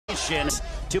combination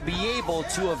to be able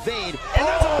to evade.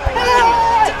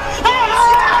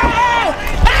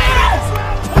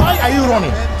 Why are you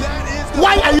running?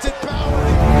 Why are you?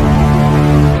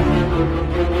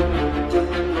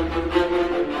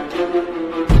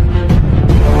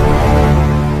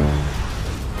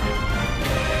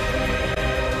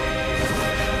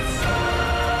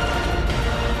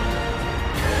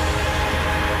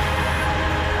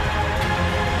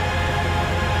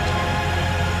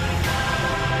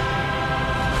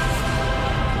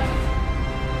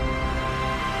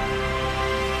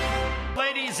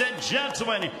 Ladies and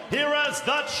gentlemen, here is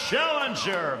the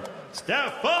challenger,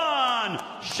 Stephon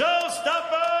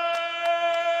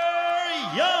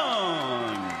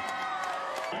Young,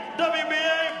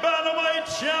 WBA bantamweight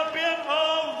champion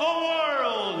of the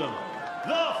world,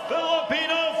 the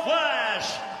Filipino Flash,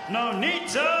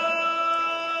 Nonito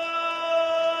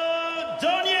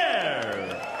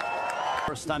Donaire.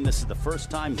 This is the first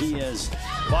time he has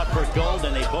fought for gold,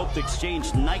 and they both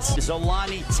exchanged nice.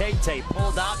 Zolani Tete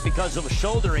pulled out because of a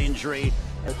shoulder injury.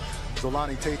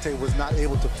 Zolani Tete was not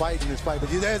able to fight in this fight, but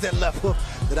there's that left hook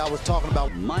that I was talking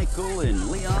about. Michael and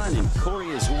Leon and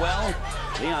Corey as well.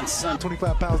 Leon's son,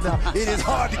 25 pounds now. It is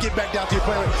hard to get back down to your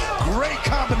player. Great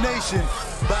combination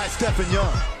by Stephon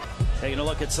Young. Taking a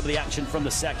look at some of the action from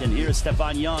the second. Here's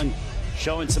Stephon Young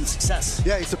showing some success.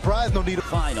 Yeah, he surprised Nonito.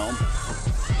 Final.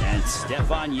 And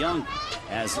Stephon Young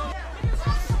has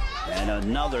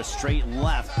another straight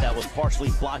left that was partially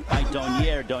blocked by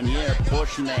Donaire. Donaire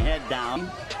pushing the head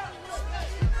down.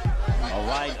 All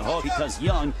right, because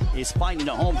Young is finding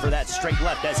a home for that straight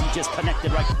left as he just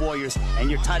connected right to Warriors, and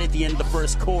you're tied at the end of the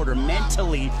first quarter.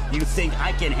 Mentally, you think,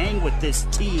 I can hang with this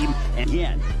team. And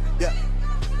again, yeah,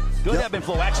 good ebb and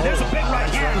flow action. There's a big right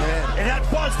hand, and that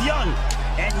buzzed Young.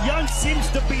 And Young seems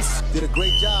to be... Did a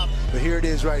great job, but here it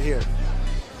is right here.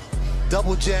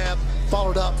 Double jab,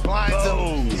 followed up, blinds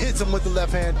him, hits him with the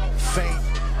left hand, feint,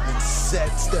 and set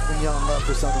Stephon Young up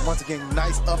for something. Once again,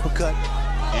 nice uppercut.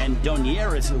 And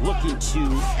Donaire is looking to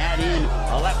add in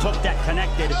a left hook that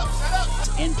connected,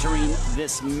 entering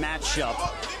this matchup.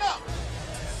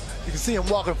 You can see him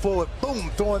walking forward, boom,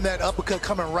 throwing that uppercut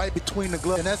coming right between the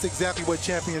gloves. And that's exactly what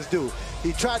champions do.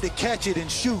 He tried to catch it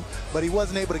and shoot, but he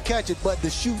wasn't able to catch it. But the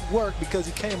shoot worked because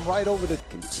he came right over the...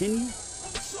 Continue.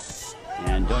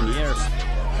 And Donaire,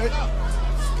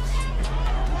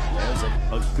 there's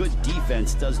a good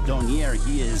defense, does Donaire.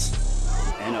 He is,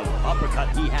 and an uppercut,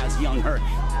 he has Young hurt.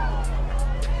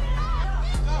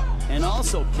 And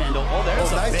also, Kendall,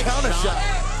 there's a nice big counter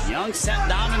shot. Young sat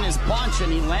down in his punch,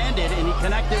 and he landed, and he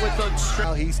connected with the straight.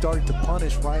 Now he started to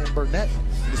punish Ryan Burnett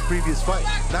in his previous fight.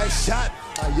 Nice shot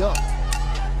by Young.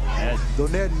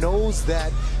 Donaire knows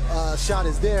that shot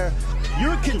is there.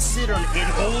 You're considered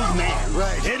an old man.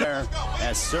 Right. Hitter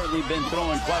has certainly been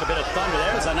throwing quite a bit of thunder.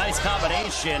 There's a nice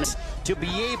combination to be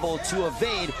able to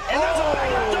evade. And there's a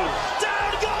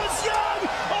down goes Young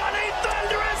on a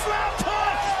thunderous left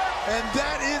hook. And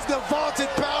that is the vaulted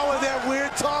power that we're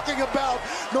talking about.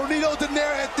 Nonito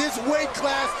Donaire at this weight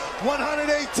class,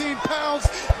 118 pounds.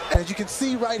 As you can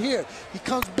see right here, he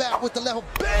comes back with the level.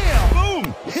 Bam!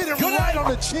 Boom! Hit him right on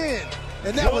the chin.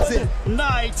 And that was it.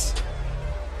 Night.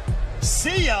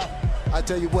 See ya. I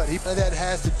tell you what, that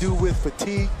has to do with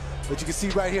fatigue. But you can see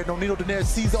right here, Nonito Donaire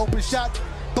sees the open shot.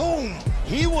 Boom!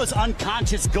 He was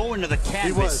unconscious going to the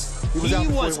canvas. He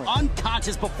was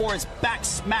unconscious before his back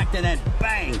smacked, and then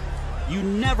bang. You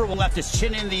never left his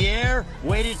chin in the air,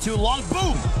 waited too long,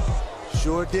 boom!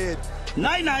 Sure did.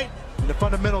 Night-night. In the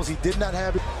fundamentals, he did not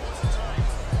have it.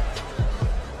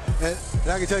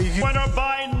 And I can tell you, winner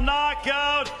by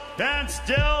knockout, and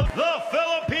still the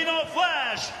Filipino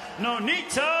Flash,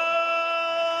 Nonito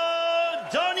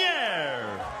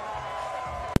Donaire.